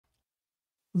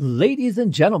Ladies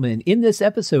and gentlemen, in this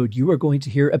episode, you are going to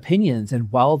hear opinions, and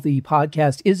while the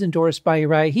podcast is endorsed by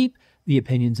Uriah Heep, the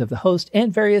opinions of the host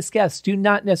and various guests do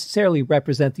not necessarily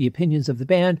represent the opinions of the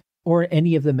band or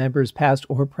any of the members past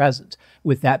or present.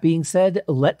 With that being said,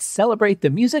 let's celebrate the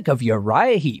music of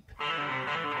Uriah Heep.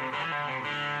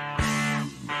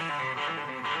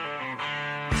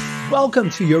 Welcome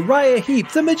to Uriah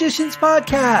Heep, the Magician's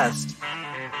Podcast.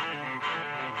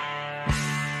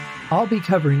 I'll be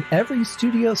covering every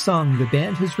studio song the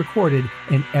band has recorded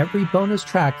and every bonus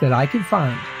track that I can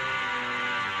find.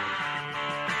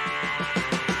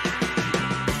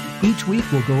 Each week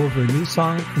we'll go over a new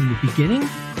song from the beginning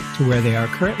to where they are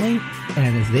currently,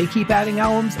 and as they keep adding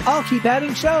albums, I'll keep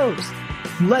adding shows.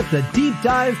 Let the deep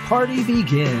dive party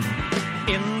begin.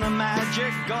 In the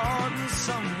magic garden,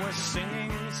 some were singing,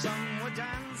 some were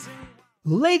dancing.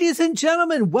 Ladies and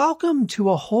gentlemen, welcome to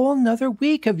a whole nother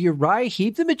week of Uriah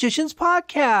Heep, the Magician's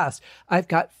Podcast. I've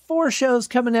got 4 shows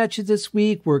coming at you this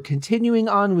week. We're continuing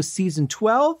on with season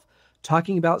 12,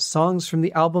 talking about songs from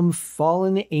the album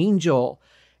Fallen Angel.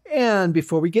 And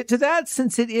before we get to that,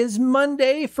 since it is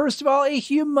Monday, first of all, a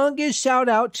humongous shout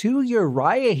out to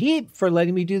Uriah Heep for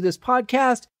letting me do this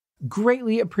podcast.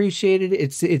 Greatly appreciated.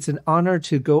 It's an honor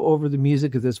to go over the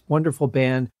music of this wonderful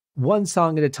band, one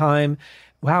song at a time.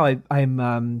 Wow,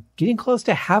 I'm getting close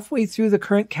to halfway through the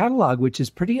current catalog, which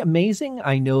is pretty amazing.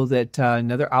 I know that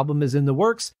another album is in the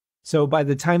works. So by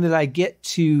the time that I get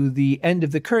to the end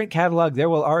of the current catalog, there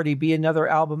will already be another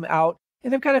album out.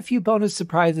 And I've got a few bonus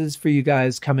surprises for you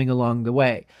guys coming along the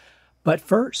way. But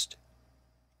first,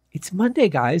 it's Monday,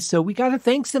 guys. So we got to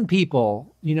thank some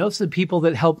people, some people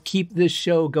that help keep this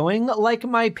show going, like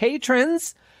my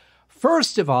patrons.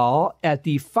 First of all, at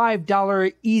the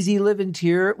 $5 Easy Living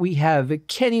tier, we have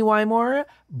Kenny Wymore,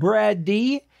 Brad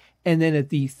D. And then at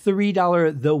the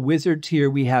 $3 The Wizard tier,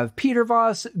 we have Peter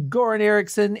Voss, Goran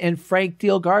Eriksson, and Frank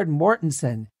Dielgaard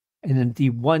Mortensen. And then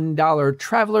the $1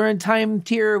 Traveler in Time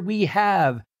tier, we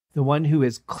have the one who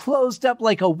is closed up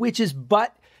like a witch's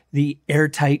butt, the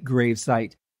Airtight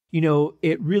Gravesite.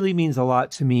 It really means a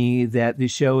lot to me that the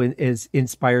show has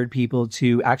inspired people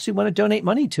to actually want to donate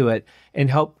money to it and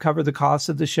help cover the costs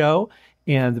of the show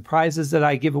and the prizes that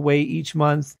I give away each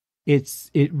month.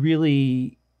 It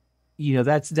really,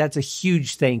 that's a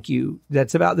huge thank you.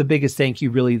 That's about the biggest thank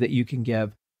you really that you can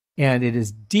give. And it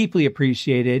is deeply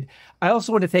appreciated. I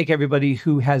also want to thank everybody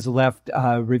who has left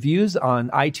reviews on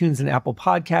iTunes and Apple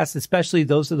Podcasts, especially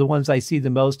those are the ones I see the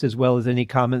most, as well as any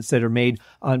comments that are made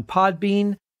on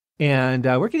Podbean. And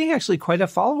we're getting actually quite a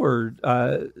follower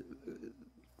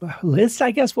list, I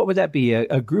guess. What would that be?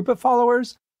 A group of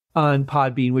followers on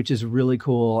Podbean, which is really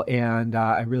cool. And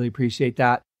I really appreciate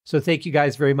that. So thank you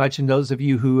guys very much. And those of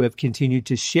you who have continued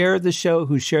to share the show,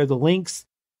 who share the links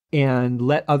and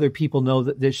let other people know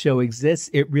that this show exists,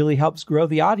 it really helps grow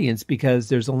the audience because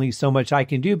there's only so much I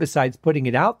can do besides putting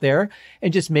it out there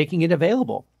and just making it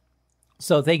available.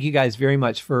 So thank you guys very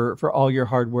much for all your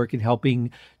hard work and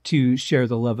helping to share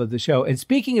the love of the show. And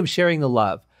speaking of sharing the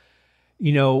love,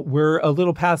 we're a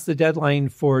little past the deadline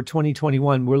for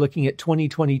 2021. We're looking at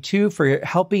 2022 for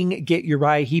helping get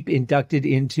Uriah Heep inducted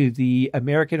into the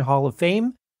American Hall of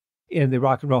Fame and the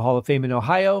Rock and Roll Hall of Fame in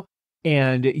Ohio.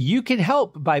 And you can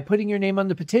help by putting your name on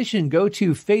the petition. Go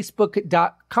to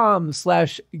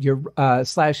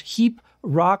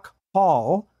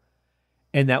facebook.com/heaprockhall.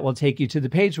 And that will take you to the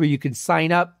page where you can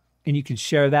sign up and you can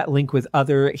share that link with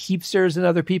other Heapsters and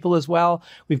other people as well.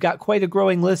 We've got quite a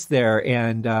growing list there,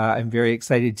 and I'm very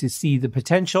excited to see the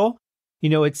potential.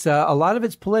 It's a lot of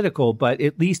it's political, but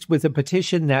at least with a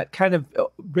petition that kind of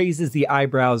raises the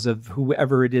eyebrows of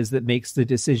whoever it is that makes the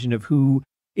decision of who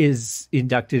is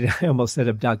inducted. I almost said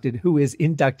abducted, who is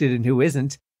inducted and who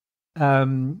isn't.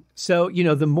 So,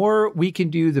 the more we can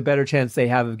do, the better chance they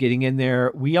have of getting in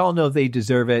there. We all know they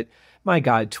deserve it. My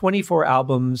God, 24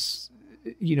 albums,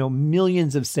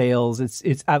 millions of sales.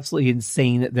 It's absolutely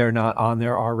insane that they're not on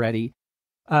there already.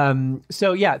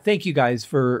 So yeah, thank you guys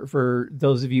for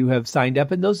those of you who have signed up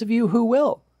and those of you who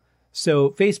will. So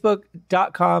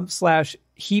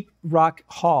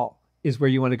facebook.com/heaprockhall is where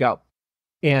you want to go.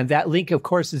 And that link, of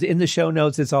course, is in the show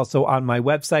notes. It's also on my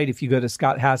website. If you go to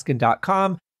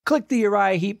scotthaskin.com, click the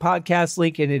Uriah Heep podcast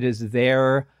link, and it is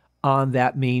there on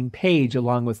that main page,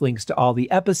 along with links to all the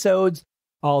episodes,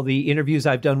 all the interviews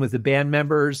I've done with the band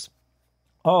members,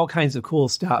 all kinds of cool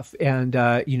stuff. And,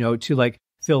 to like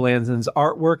Phil Lanzon's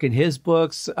artwork and his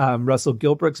books, Russell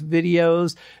Gilbrook's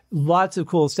videos, lots of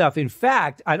cool stuff. In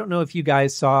fact, I don't know if you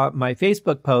guys saw my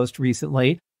Facebook post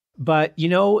recently, but,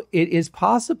 it is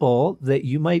possible that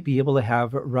you might be able to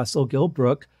have Russell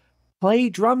Gilbrook play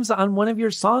drums on one of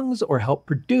your songs or help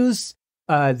produce.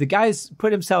 The guy's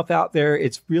put himself out there.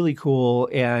 It's really cool.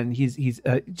 And he's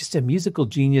just a musical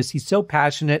genius. He's so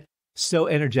passionate, so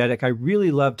energetic. I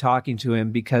really love talking to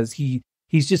him because he's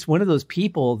just one of those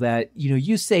people that,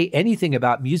 you say anything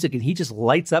about music and he just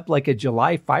lights up like a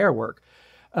July firework,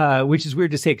 which is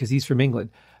weird to say because he's from England.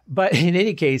 But in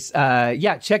any case,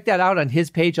 check that out on his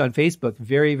page on Facebook.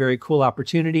 Very, very cool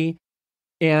opportunity.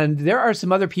 And there are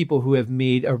some other people who have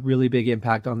made a really big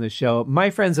impact on this show.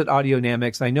 My friends at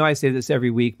Audionamics, I know I say this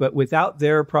every week, but without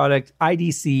their product,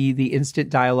 IDC, the Instant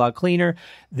Dialogue Cleaner,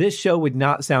 this show would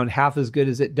not sound half as good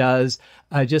as it does.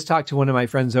 I just talked to one of my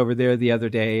friends over there the other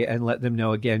day and let them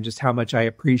know again just how much I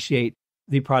appreciate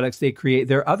the products they create.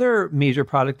 Their other major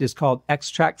product is called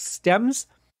Extract Stems,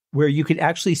 where you can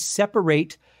actually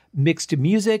separate mixed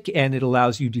music, and it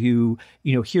allows you to,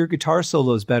 hear guitar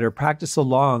solos better, practice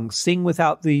along, sing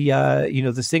without the,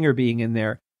 the singer being in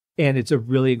there. And it's a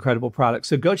really incredible product.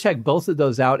 So go check both of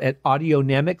those out at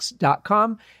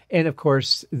audionamics.com. And of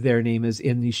course, their name is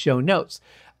in the show notes.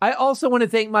 I also want to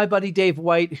thank my buddy Dave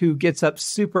White, who gets up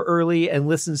super early and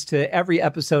listens to every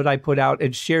episode I put out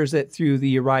and shares it through the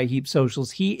Uriah Heep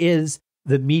socials. He is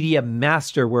the media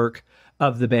masterwork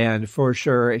of the band, for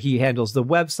sure. He handles the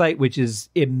website, which is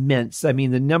immense. I mean,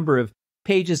 the number of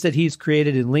pages that he's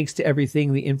created and links to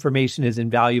everything, the information is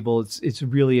invaluable. It's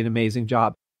really an amazing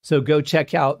job. So go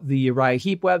check out the Uriah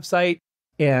Heep website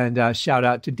and shout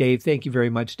out to Dave. Thank you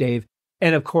very much, Dave.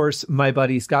 And of course, my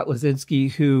buddy Scott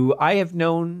Lazinski, who I have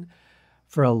known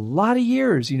for a lot of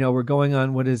years. We're going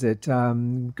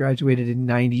on, graduated in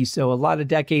 90, so a lot of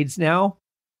decades now.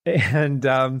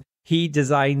 And he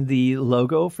designed the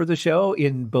logo for the show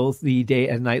in both the day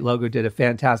and night logo, did a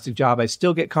fantastic job. I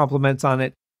still get compliments on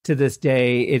it to this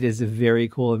day. It is very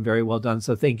cool and very well done.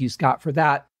 So thank you, Scott, for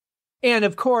that. And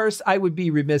of course, I would be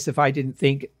remiss if I didn't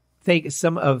thank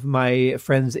some of my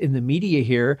friends in the media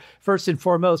here. First and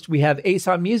foremost, we have Ace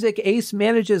on Music. Ace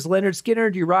manages Leonard Skinner,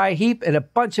 Uriah Heep, and a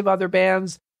bunch of other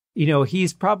bands.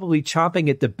 He's probably chomping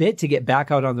at the bit to get back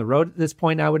out on the road at this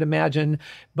point, I would imagine.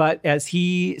 But as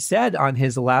he said on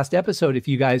his last episode, if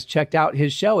you guys checked out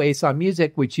his show, Ace on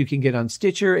Music, which you can get on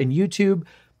Stitcher and YouTube,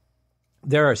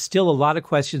 there are still a lot of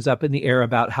questions up in the air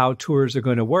about how tours are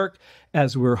going to work,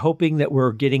 as we're hoping that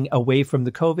we're getting away from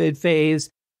the COVID phase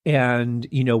and,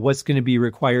 what's going to be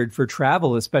required for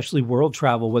travel, especially world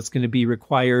travel, what's going to be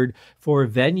required for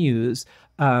venues.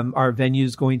 Are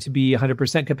venues going to be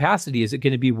 100% capacity? Is it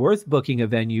going to be worth booking a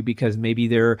venue because maybe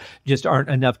there just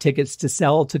aren't enough tickets to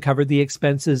sell to cover the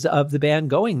expenses of the band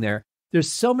going there?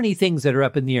 There's so many things that are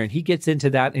up in the air, and he gets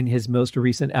into that in his most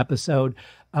recent episode.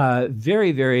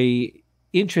 Very, very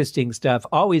interesting stuff.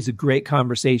 Always a great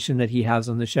conversation that he has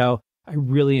on the show. I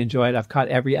really enjoy it. I've caught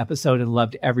every episode and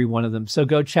loved every one of them. So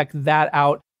go check that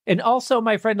out. And also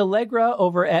my friend Allegra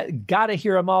over at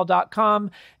gottahear'emall.com,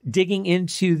 digging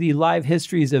into the live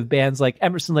histories of bands like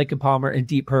Emerson, Lake and Palmer and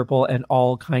Deep Purple and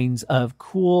all kinds of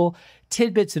cool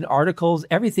tidbits and articles.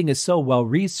 Everything is so well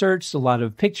researched, a lot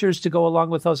of pictures to go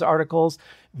along with those articles.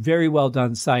 Very well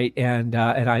done site. And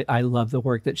I love the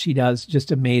work that she does.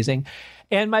 Just amazing.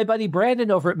 And my buddy Brandon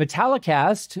over at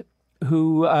Metallicast,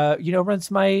 who,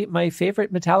 runs my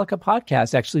favorite Metallica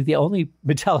podcast, actually the only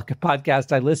Metallica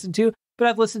podcast I listen to. But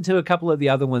I've listened to a couple of the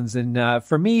other ones. And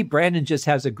for me, Brandon just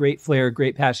has a great flair,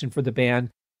 great passion for the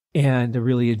band, and I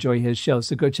really enjoy his show.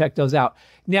 So go check those out.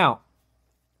 Now,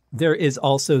 there is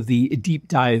also the Deep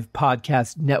Dive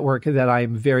Podcast Network that I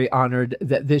am very honored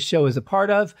that this show is a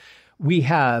part of. We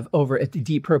have over at the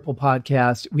Deep Purple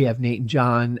Podcast, we have Nate and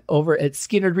John. Over at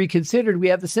Skinner Reconsidered, we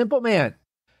have The Simple Man.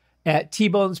 At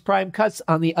T-Bone's Prime Cuts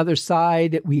on the other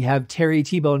side, we have Terry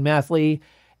T-Bone Mathley.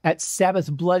 At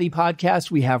Sabbath Bloody Podcast,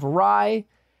 we have Rye.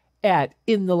 At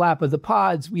In the Lap of the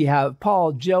Pods, we have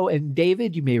Paul, Joe, and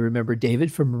David. You may remember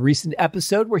David from a recent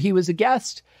episode where he was a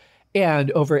guest.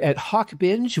 And over at Hawk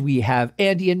Binge, we have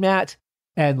Andy and Matt.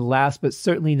 And last but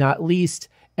certainly not least,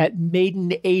 at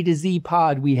Maiden A to Z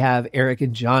Pod, we have Eric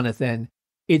and Jonathan.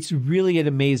 It's really an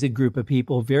amazing group of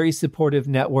people, very supportive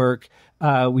network.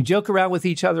 We joke around with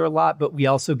each other a lot, but we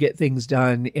also get things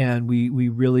done, and we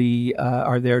really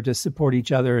are there to support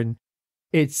each other. And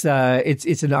it's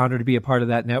an honor to be a part of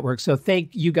that network. So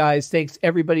thank you guys. Thanks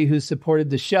everybody who supported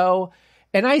the show.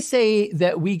 And I say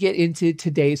that we get into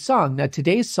today's song. Now,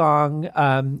 today's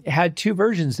song had two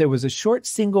versions. There was a short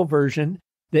single version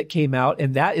that came out,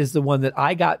 and that is the one that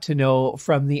I got to know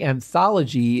from the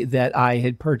anthology that I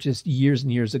had purchased years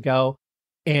and years ago.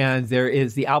 And there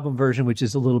is the album version, which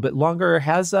is a little bit longer,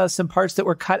 has some parts that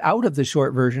were cut out of the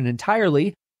short version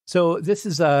entirely. So this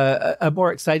is a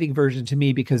more exciting version to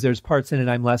me because there's parts in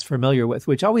it I'm less familiar with,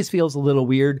 which always feels a little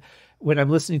weird when I'm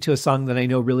listening to a song that I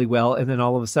know really well, and then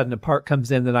all of a sudden a part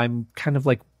comes in that I'm kind of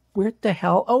like, where the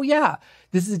hell? Oh yeah,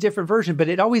 this is a different version, but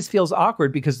it always feels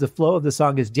awkward because the flow of the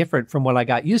song is different from what I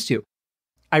got used to.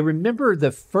 I remember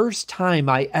the first time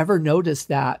I ever noticed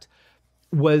that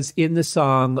was in the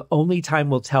song Only Time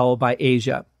Will Tell by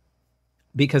Asia,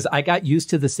 because I got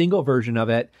used to the single version of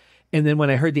it. And then when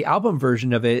I heard the album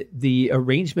version of it, the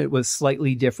arrangement was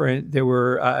slightly different. There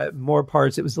were more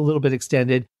parts. It was a little bit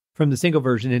extended from the single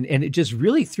version. And it just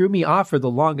really threw me off for the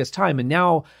longest time. And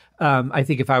now I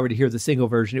think if I were to hear the single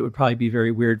version, it would probably be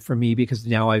very weird for me because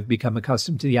now I've become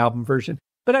accustomed to the album version.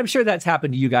 But I'm sure that's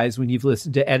happened to you guys when you've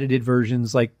listened to edited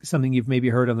versions, like something you've maybe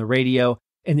heard on the radio,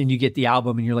 and then you get the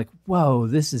album and you're like, whoa,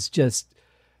 this is just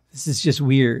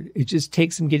weird. It just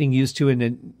takes some getting used to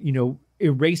and,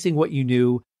 erasing what you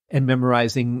knew and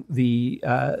memorizing the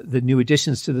new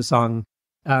additions to the song.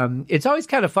 It's always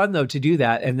kind of fun though to do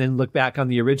that and then look back on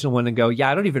the original one and go, yeah,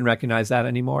 I don't even recognize that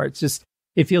anymore.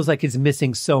 It feels like it's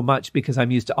missing so much because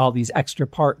I'm used to all these extra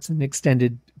parts and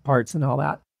extended parts and all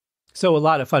that. So a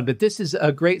lot of fun, but this is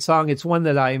a great song. It's one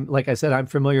that I'm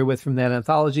familiar with from that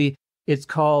anthology. It's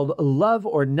called Love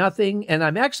or Nothing. And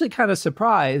I'm actually kind of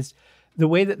surprised the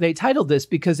way that they titled this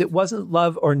because it wasn't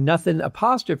Love or Nothing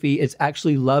apostrophe. It's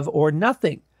actually Love or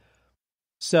Nothing.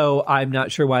 So I'm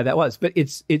not sure why that was, but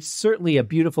it's certainly a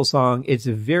beautiful song. It's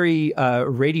very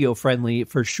radio friendly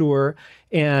for sure.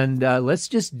 And let's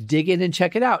just dig in and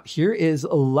check it out. Here is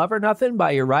Love or Nothing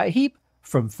by Uriah Heep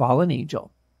from Fallen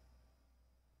Angel.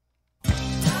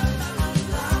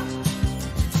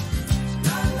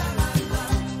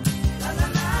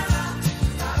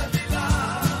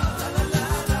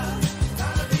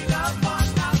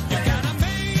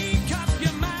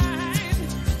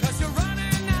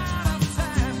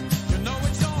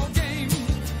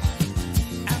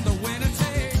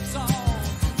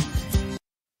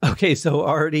 Okay, so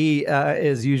already,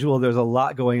 as usual, there's a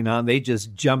lot going on. They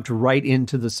just jumped right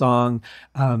into the song.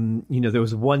 There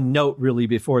was one note really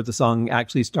before the song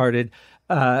actually started.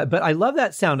 But I love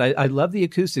that sound. I love the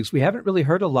acoustics. We haven't really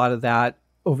heard a lot of that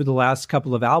over the last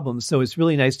couple of albums, so it's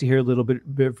really nice to hear a little bit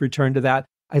of return to that.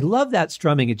 I love that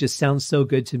strumming. It just sounds so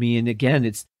good to me. And again,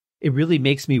 it really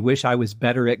makes me wish I was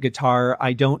better at guitar.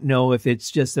 I don't know if it's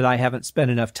just that I haven't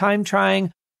spent enough time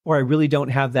trying, or I really don't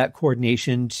have that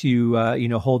coordination to,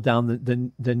 hold down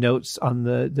the notes on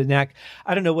the neck.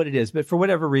 I don't know what it is, but for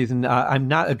whatever reason, I'm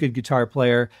not a good guitar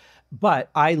player, but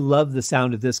I love the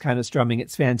sound of this kind of strumming.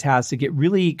 It's fantastic. It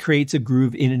really creates a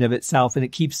groove in and of itself, and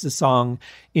it keeps the song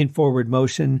in forward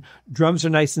motion. Drums are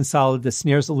nice and solid. The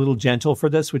snare's a little gentle for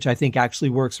this, which I think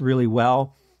actually works really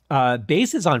well.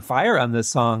 Bass is on fire on this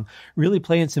song, really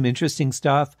playing some interesting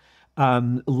stuff.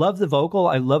 Love the vocal.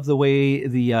 I love the way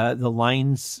the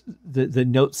lines, the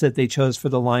notes that they chose for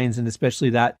the lines, and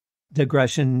especially that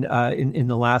digression in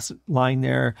the last line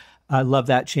there. I love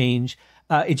that change.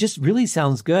 It just really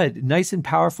sounds good. Nice and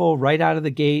powerful right out of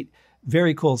the gate.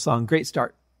 Very cool song. Great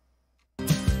start.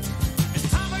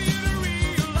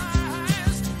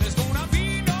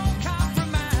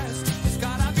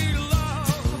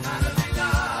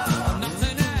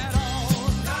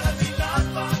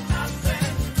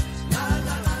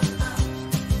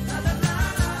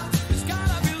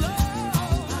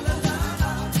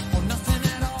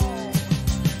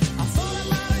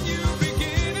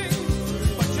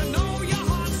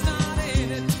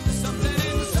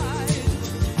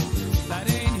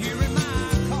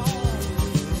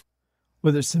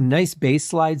 Well, there's some nice bass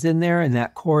slides in there and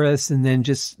that chorus, and then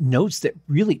just notes that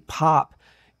really pop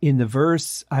in the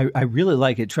verse. I really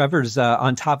like it. Trevor's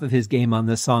on top of his game on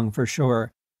this song for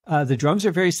sure. The drums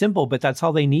are very simple, but that's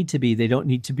all they need to be. They don't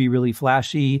need to be really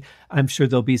flashy. I'm sure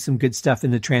there'll be some good stuff in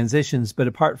the transitions, but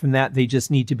apart from that, they just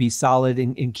need to be solid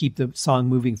and keep the song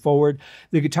moving forward.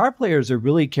 The guitar players are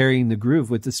really carrying the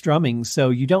groove with the strumming, so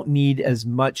you don't need as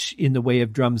much in the way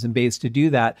of drums and bass to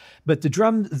do that. But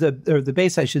the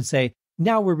bass, I should say,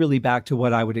 now we're really back to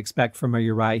what I would expect from a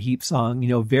Uriah Heep song.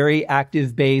 Very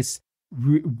active bass,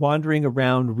 wandering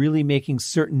around, really making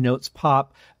certain notes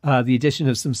pop. The addition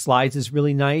of some slides is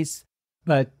really nice.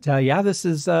 But this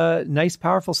is a nice,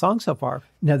 powerful song so far.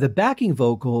 Now, the backing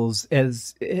vocals,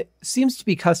 as it seems to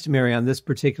be customary on this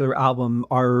particular album,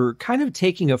 are kind of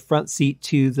taking a front seat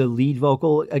to the lead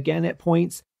vocal again at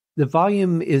points. The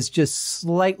volume is just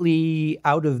slightly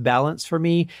out of balance for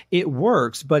me. It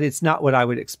works, but it's not what I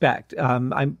would expect.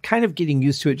 I'm kind of getting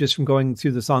used to it just from going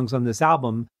through the songs on this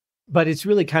album, but it's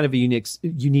really kind of a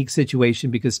unique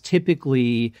situation because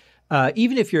typically,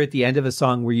 even if you're at the end of a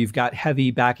song where you've got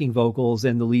heavy backing vocals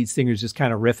and the lead singer's just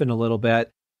kind of riffing a little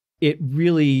bit, it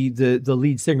really, the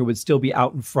lead singer would still be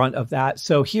out in front of that.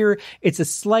 So here it's a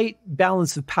slight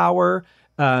balance of power,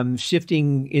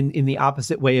 shifting in the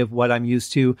opposite way of what I'm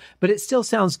used to, but it still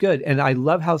sounds good. And I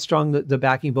love how strong the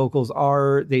backing vocals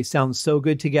are. They sound so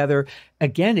good together.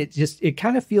 Again, it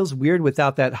kind of feels weird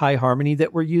without that high harmony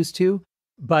that we're used to,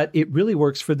 but it really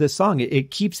works for this song.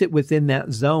 It keeps it within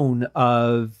that zone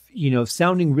of,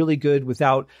 sounding really good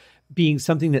without being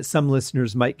something that some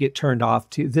listeners might get turned off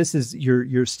to. This is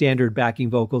your standard backing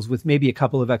vocals with maybe a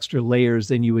couple of extra layers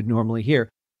than you would normally hear.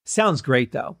 Sounds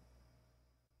great though.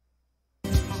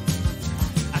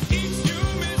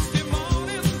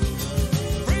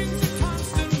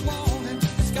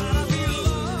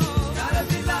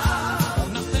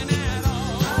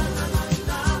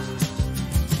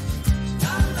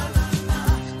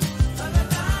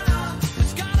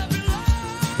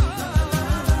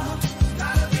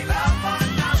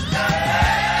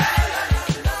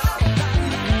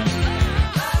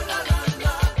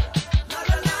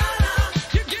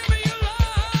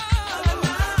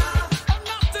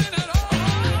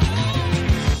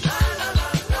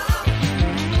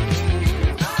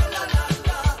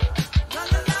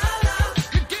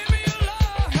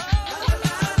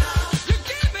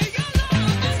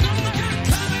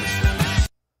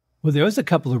 Well, there was a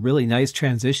couple of really nice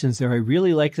transitions there. I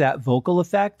really like that vocal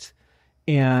effect,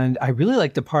 and I really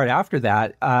like the part after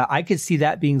that. I could see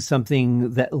that being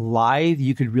something that live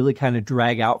you could really kind of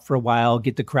drag out for a while,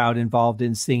 get the crowd involved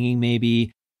in singing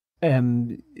maybe.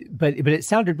 But it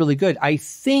sounded really good. I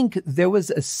think there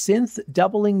was a synth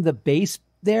doubling the bass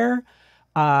there.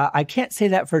 I can't say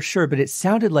that for sure, but it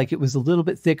sounded like it was a little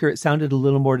bit thicker. It sounded a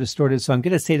little more distorted. So I'm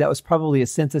going to say that was probably a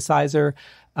synthesizer.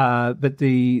 But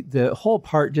the whole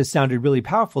part just sounded really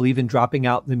powerful, even dropping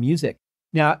out the music.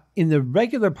 Now, in the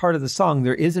regular part of the song,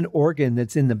 there is an organ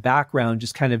that's in the background,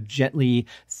 just kind of gently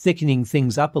thickening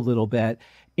things up a little bit.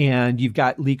 And you've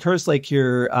got Lee Kerslake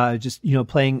here, just,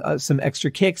 playing some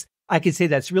extra kicks. I could say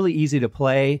that's really easy to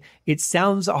play. It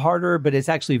sounds harder, but it's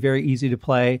actually very easy to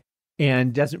play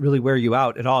and doesn't really wear you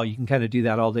out at all. You can kind of do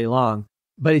that all day long,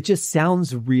 but it just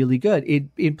sounds really good.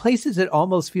 In places it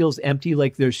almost feels empty,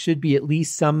 like there should be at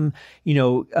least some,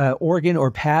 organ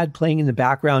or pad playing in the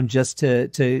background just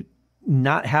to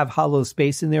not have hollow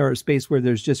space in there or space where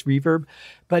there's just reverb.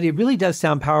 But it really does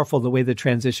sound powerful the way the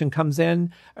transition comes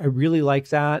in. I really like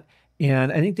that.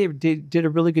 And I think they did a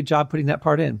really good job putting that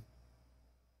part in.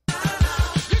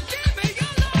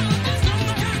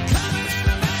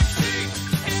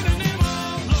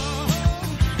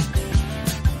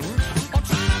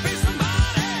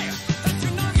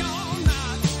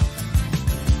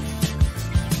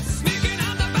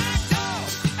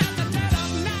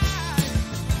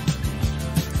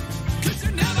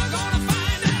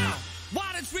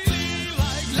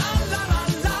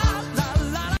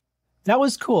 That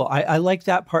was cool. I like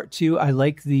that part too. I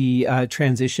like the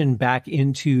transition back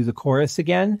into the chorus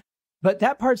again. But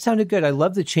that part sounded good. I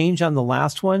love the change on the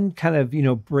last one, kind of,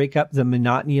 break up the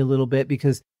monotony a little bit,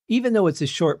 because even though it's a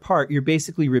short part, you're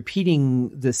basically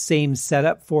repeating the same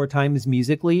setup 4 times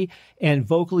musically. And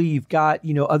vocally, you've got,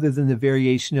 other than the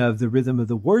variation of the rhythm of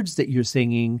the words that you're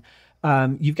singing,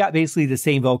 you've got basically the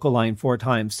same vocal line 4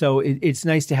 times. So it's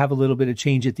nice to have a little bit of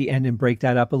change at the end and break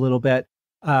that up a little bit.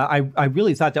 I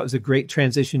really thought that was a great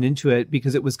transition into it,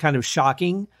 because it was kind of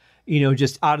shocking,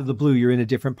 just out of the blue, you're in a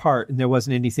different part and there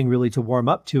wasn't anything really to warm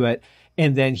up to it.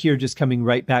 And then here just coming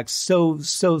right back so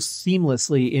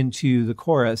seamlessly into the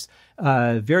chorus.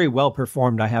 Very well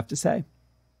performed, I have to say.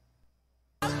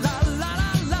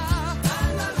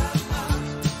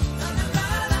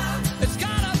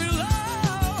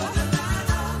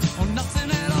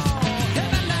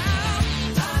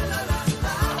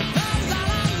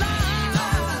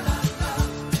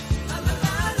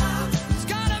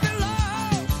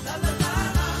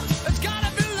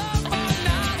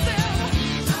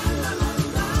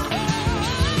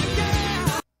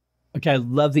 Okay, I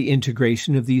love the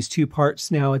integration of these two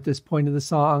parts now at this point of the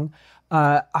song.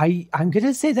 I'm going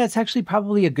to say that's actually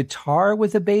probably a guitar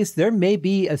with a bass. There may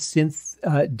be a synth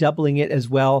doubling it as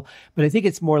well, but I think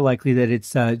it's more likely that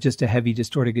it's just a heavy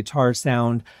distorted guitar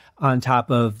sound on top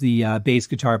of the bass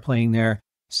guitar playing there.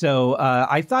 So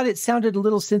I thought it sounded a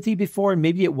little synthy before, and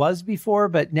maybe it was before,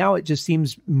 but now it just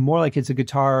seems more like it's a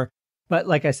guitar. But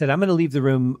like I said, I'm going to leave the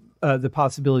room, the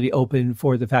possibility open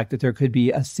for the fact that there could be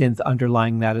a synth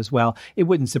underlying that as well. It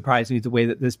wouldn't surprise me the way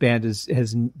that this band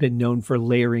has been known for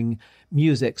layering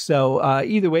music. So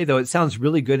either way, though, it sounds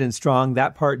really good and strong.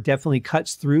 That part definitely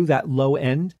cuts through that low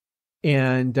end.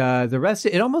 And the rest,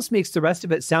 it almost makes the rest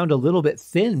of it sound a little bit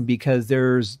thin, because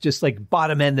there's just like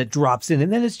bottom end that drops in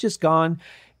and then it's just gone.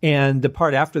 And the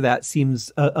part after that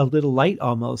seems a little light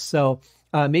almost. So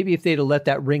maybe if they'd have let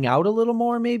that ring out a little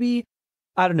more, maybe.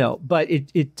 I don't know, but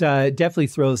it definitely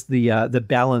throws the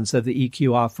balance of the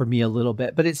EQ off for me a little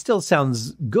bit, but it still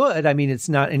sounds good. I mean, it's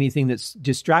not anything that's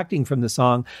distracting from the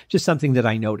song, just something that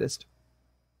I noticed.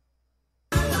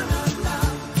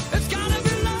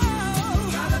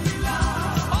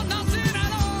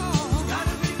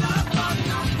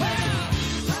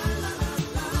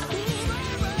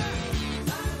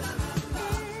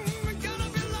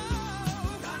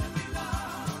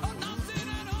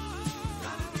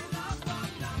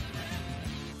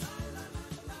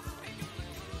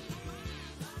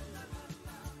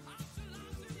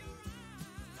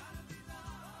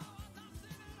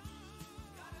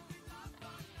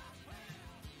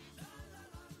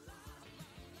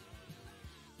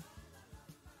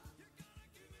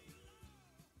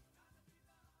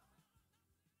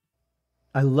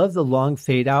 I love the long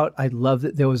fade out. I love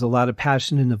that there was a lot of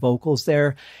passion in the vocals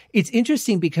there. It's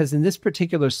interesting because in this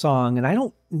particular song, and I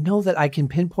don't know that I can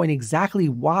pinpoint exactly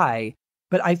why,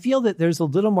 but I feel that there's a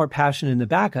little more passion in the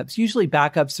backups. Usually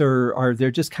backups are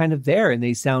they're just kind of there and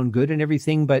they sound good and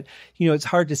everything, but it's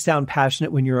hard to sound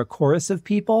passionate when you're a chorus of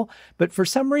people. But for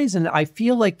some reason, I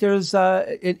feel like there's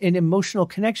an emotional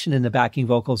connection in the backing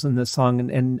vocals in this song,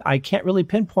 and I can't really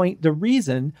pinpoint the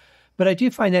reason. But I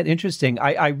do find that interesting.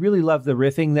 I really love the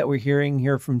riffing that we're hearing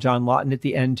here from John Lawton at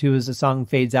the end, too, as the song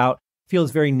fades out.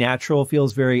 Feels very natural,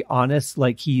 feels very honest,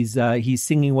 like he's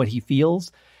singing what he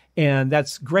feels. And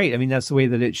that's great. I mean, that's the way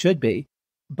that it should be.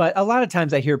 But a lot of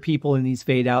times I hear people in these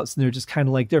fade outs and they're just kind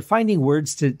of like, they're finding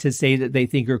words to say that they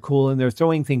think are cool, and they're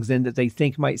throwing things in that they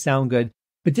think might sound good.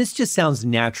 But this just sounds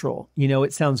natural.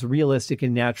 It sounds realistic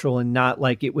and natural and not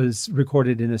like it was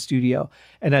recorded in a studio.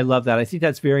 And I love that. I think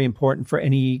that's very important for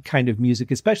any kind of music,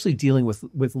 especially dealing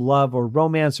with love or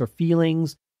romance or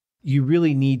feelings. You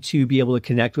really need to be able to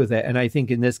connect with it. And I think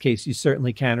in this case, you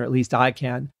certainly can, or at least I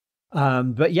can.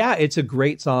 But yeah, it's a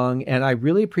great song. And I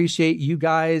really appreciate you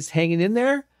guys hanging in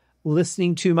there,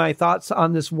 listening to my thoughts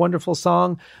on this wonderful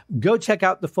song. Go check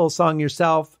out the full song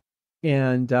yourself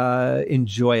and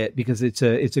enjoy it, because it's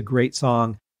a great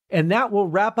song. And that will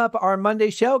wrap up our Monday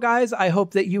show, guys. I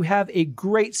hope that you have a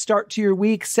great start to your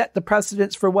week. Set the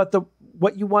precedents for what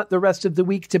you want the rest of the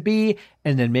week to be,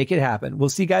 and then make it happen. We'll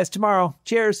see you guys tomorrow.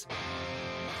 Cheers.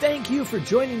 Thank you for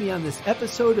joining me on this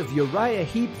episode of Uriah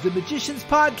Heep, the Magicians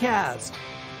Podcast.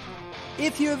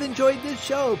 If you have enjoyed this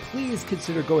show, please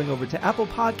consider going over to Apple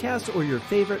Podcasts or your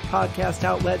favorite podcast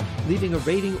outlet, leaving a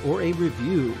rating or a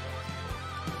review.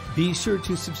 Be sure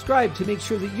to subscribe to make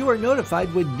sure that you are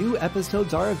notified when new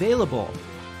episodes are available.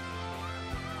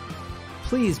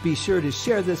 Please be sure to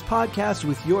share this podcast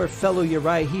with your fellow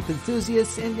Uriah Heep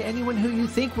enthusiasts and anyone who you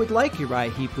think would like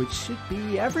Uriah Heep, which should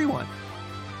be everyone.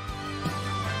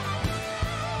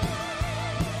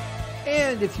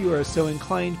 And if you are so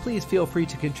inclined, please feel free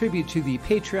to contribute to the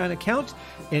Patreon account.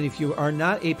 And if you are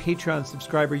not a Patreon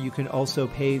subscriber, you can also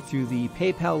pay through the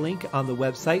PayPal link on the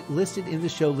website listed in the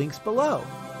show links below.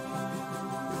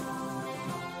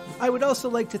 I would also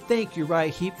like to thank Uriah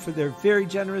Heep for their very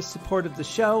generous support of the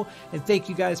show, and thank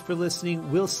you guys for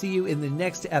listening. We'll see you in the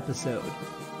next episode.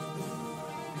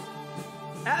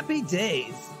 Happy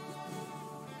days!